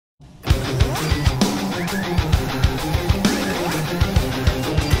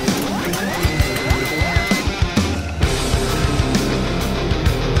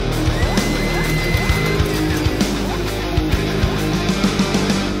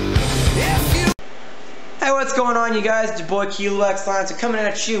What's going on, you guys? It's your boy Kilo X Lance coming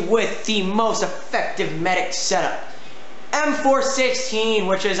at you with the most effective medic setup. M416,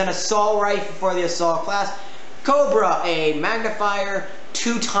 which is an assault rifle for the assault class. Cobra, a magnifier,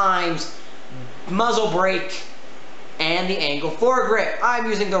 2x muzzle brake, and the angle foregrip. I'm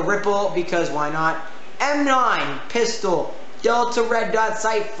using the Ripple because why not? M9 pistol, Delta red dot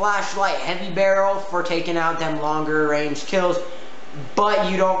sight flashlight, heavy barrel for taking out them longer range kills. But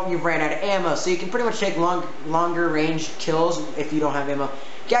you've ran out of ammo, so you can pretty much take longer range kills if you don't have ammo.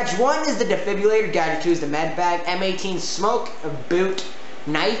 Gadget 1 is the defibrillator, Gadget 2 is the med bag, M18 Smoke, a boot,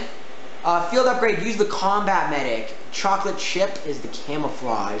 knife. Field upgrade, use the combat medic. Chocolate chip is the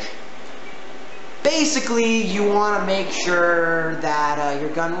camouflage. Basically, you want to make sure that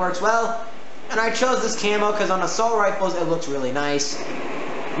your gun works well, and I chose this camo because on assault rifles it looks really nice.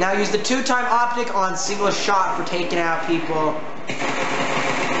 Now use the 2x optic on single shot for taking out people.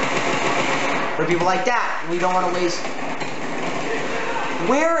 For people like that, we don't want to waste.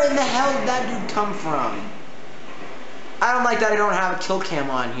 Where in the hell did that dude come from? I don't like that I don't have a kill cam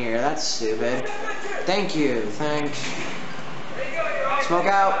on here. That's stupid. Thank you. Thanks. Smoke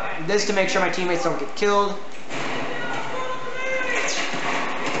out. This to make sure my teammates don't get killed.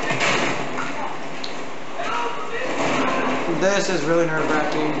 This is really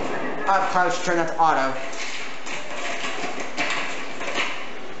nerve-wracking. I probably should turn that to auto.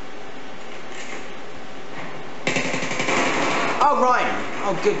 Oh, Ryan!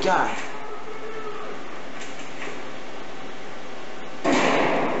 Oh, good God.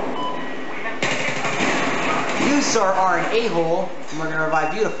 You, sir, are an a-hole, and we're gonna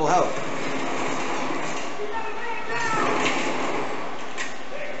revive Beautiful Hope.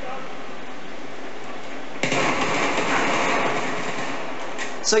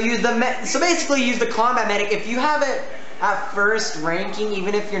 So basically use the combat medic. If you have it at first ranking,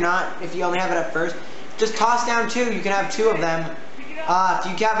 even if if you only have it at first, just toss down 2. You can have 2 of them.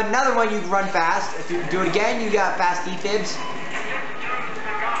 If you have another one, you can run fast. If you do it again, you got fast defibs.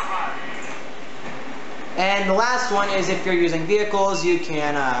 And the last one is if you're using vehicles, you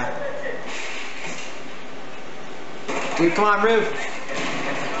can dude, come on, move.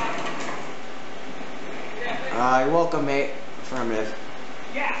 You're welcome, mate. Affirmative.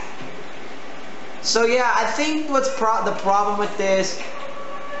 Yes. So yeah, I think what's the problem with this.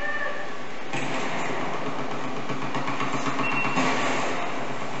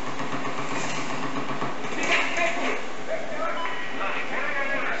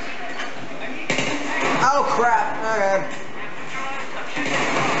 Oh crap! Okay.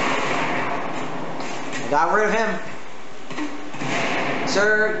 Got rid of him.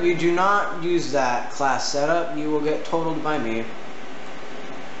 Sir, you do not use that class setup. You will get totaled by me.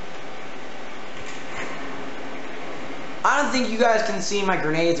 I don't think you guys can see my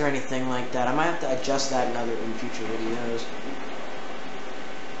grenades or anything like that. I might have to adjust that in future videos.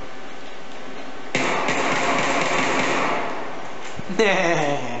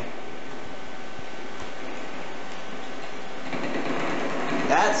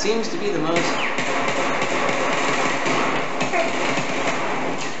 That seems to be the most.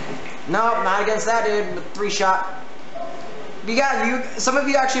 Nope, not against that dude with 3-shot. Some of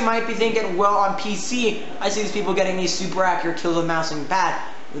you actually might be thinking, well, on PC, I see these people getting these super accurate kills with mouse and pad,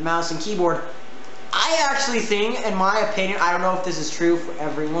 with mouse and keyboard. I actually think, in my opinion, I don't know if this is true for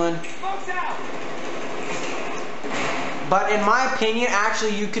everyone, but in my opinion,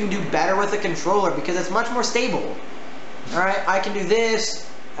 actually, you can do better with a controller because it's much more stable. Alright, I can do this,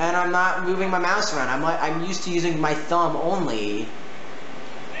 and I'm not moving my mouse around. I'm used to using my thumb only.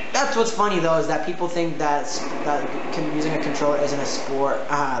 That's what's funny though, is that people think that using a controller isn't a sport.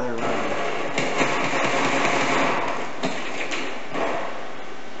 Ah, they're wrong.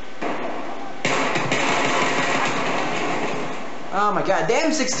 Oh my God, the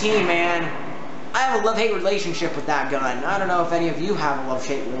M16, man. I have a love-hate relationship with that gun. I don't know if any of you have a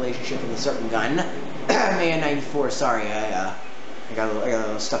love-hate relationship with a certain gun. Man, 94. Sorry, I got a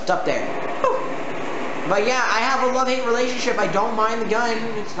little stuffed up there. Whew. But yeah, I have a love-hate relationship. I don't mind the gun.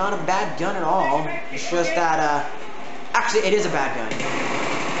 It's not a bad gun at all. It's just that, actually, it is a bad gun.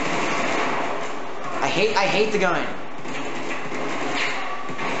 I hate the gun.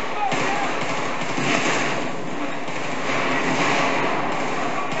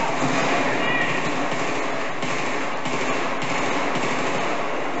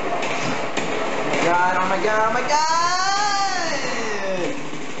 Oh my God, oh my God!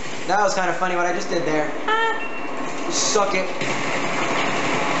 That was kind of funny what I just did there. Suck it.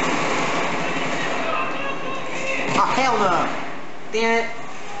 Oh, hell no. Damn it.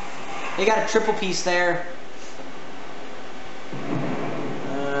 They got a triple piece there.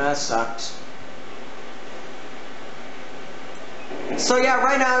 That sucks. So yeah,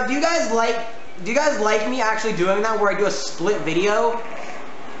 right now, do you guys like me actually doing that, where I do a split video,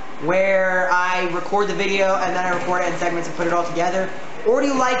 where I record the video and then I record it in segments and put it all together? Or do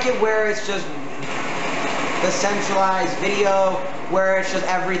you like it where it's just the centralized video, where it's just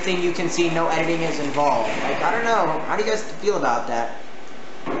everything you can see, no editing is involved? Like, I don't know. How do you guys feel about that?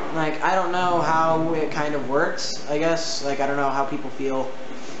 Like, I don't know how it kind of works, I guess. Like, I don't know how people feel.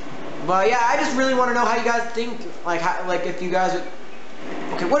 But yeah, I just really want to know how you guys think. Like, how, like if you guys are...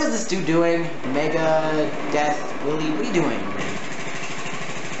 Okay, what is this dude doing? Mega Death Willy, what are you doing?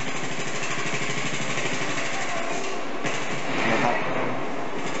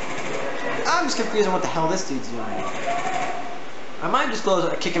 I'm just confused on what the hell this dude's doing. I might just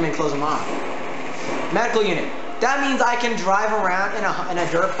kick him and close him off. Medical unit. That means I can drive around in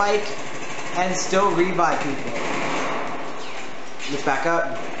a dirt bike and still revive people. Let's back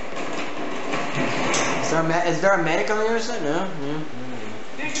up. Is there a medic on the other side? No.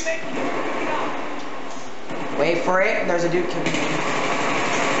 Wait for it. There's a dude coming in.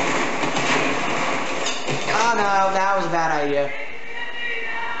 Oh no, that was a bad idea.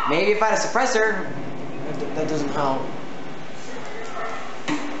 Maybe if I had a suppressor, that doesn't help.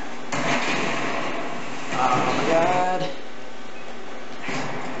 Oh my god.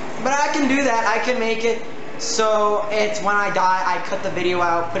 But I can do that. I can make it so it's when I die, I cut the video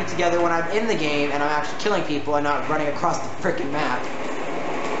out, put it together when I'm in the game and I'm actually killing people and not running across the freaking map.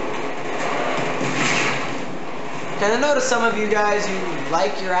 And I notice some of you guys who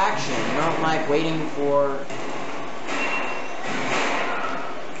like your action. You don't like waiting for...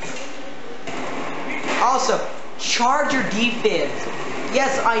 Also, charge your defibs.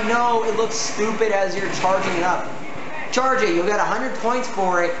 Yes, I know it looks stupid as you're charging it up. Charge it. You'll get 100 points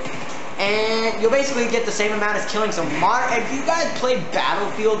for it. And you'll basically get the same amount as killing some if you guys played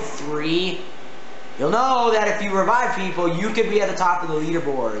Battlefield 3, you'll know that if you revive people, you could be at the top of the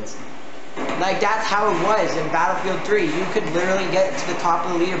leaderboards. Like, that's how it was in Battlefield 3. You could literally get to the top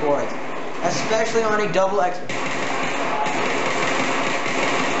of the leaderboards. Especially on a double X...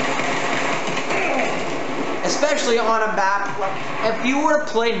 Especially on a map, if you were to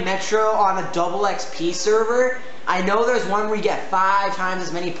play Metro on a double XP server, I know there's one where you get 5 times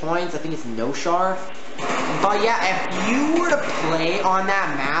as many points. I think it's No Sharf. But yeah, if you were to play on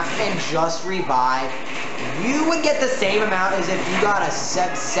that map and just revive, you would get the same amount as if you got a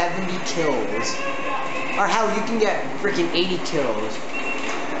 70 kills. Or hell, you can get freaking 80 kills.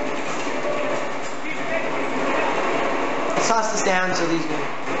 Let's toss this down so these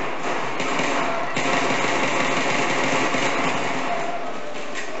guys...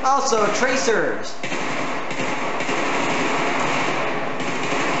 Also, tracers.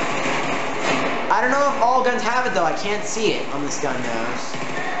 I don't know if all guns have it though. I can't see it on this gun nose.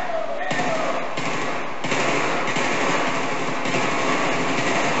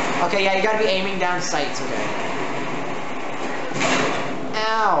 Okay, yeah, you gotta be aiming down sights, okay.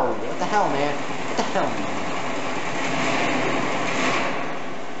 Ow! What the hell, man? What the hell, man?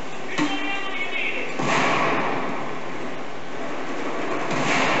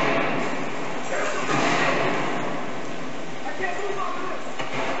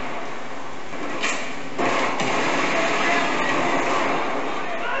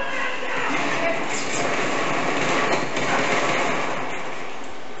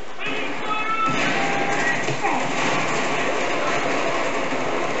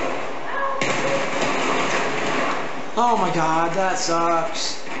 Oh my god, that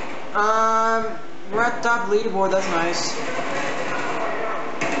sucks. We're at the top of the leaderboard, that's nice.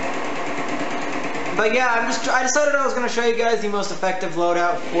 But yeah, I decided I was going to show you guys the most effective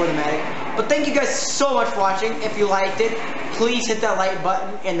loadout for the medic. But thank you guys so much for watching. If you liked it, please hit that like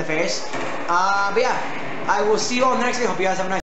button in the face. But yeah, I will see you all in the next video. Hope you guys have a nice